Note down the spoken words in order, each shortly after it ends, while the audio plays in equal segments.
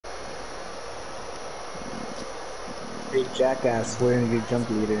Big jackass swearing to be jump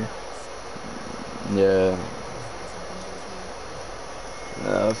leader. Yeah.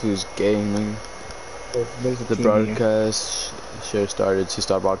 That feels gay, man. There's a The team here. broadcast share started. To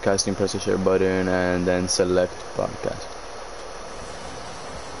start broadcasting, press the share button and then select broadcast.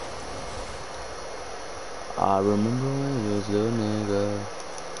 I remember when I was a little nigga.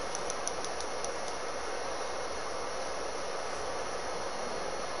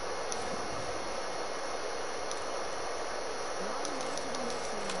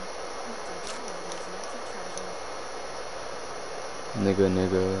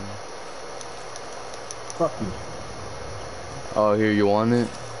 Nigga. Fuck you. Oh, here, you want it?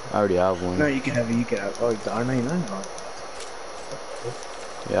 I already have one. No, you can have it. You can have. Oh, it's the R99. Oh.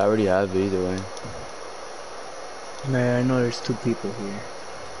 Yeah, I already have it either way. Man, I know there's two people here.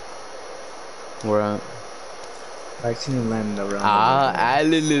 Where at? I seen him land around. Ah,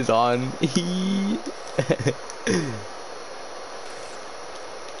 Alan is on.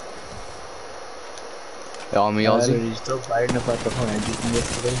 Yeah, on me, Ozzy. Are you still fighting about the whole engine from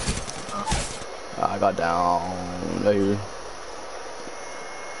yesterday? I got down. Right here.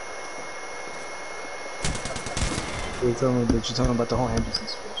 You told me that you talking about the whole engine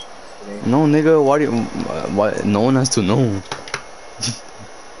situation yesterday. No, nigga, why do you, why, no one has to know.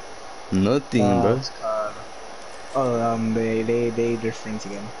 Nothing, bro. They're friends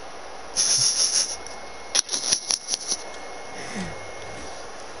again.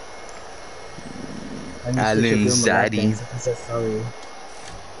 Alan Zaddy. If he said sorry.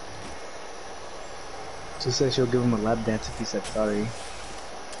 She said she'll give him a lap dance if he said sorry.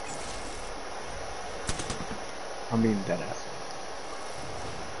 I'm being dead ass.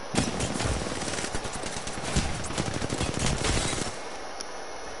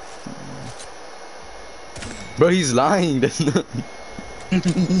 Bro, he's lying. That's not.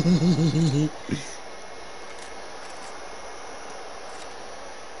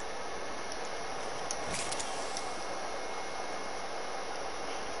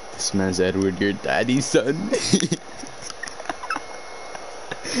 This man's Edward, your daddy's son.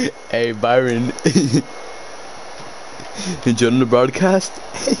 Hey, Byron. You join the broadcast?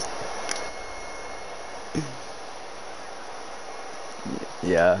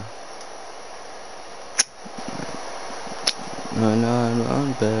 Yeah. No,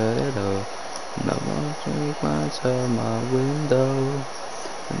 better. No one take my window.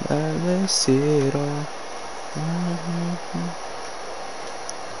 And I see it all.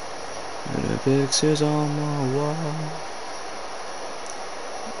 And the pictures on my wall.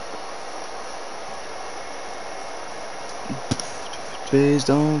 Please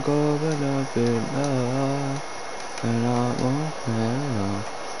don't go below love. And I won't know.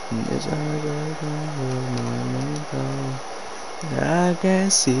 It's not like my window. I can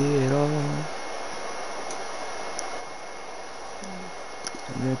see it all.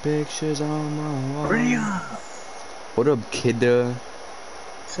 And the pictures on my wall. What up, kid?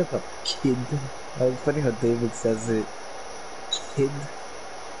 Shut up, kid. It's funny how David says it. Kid.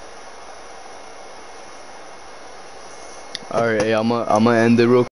 Alright, I'ma end it real quick.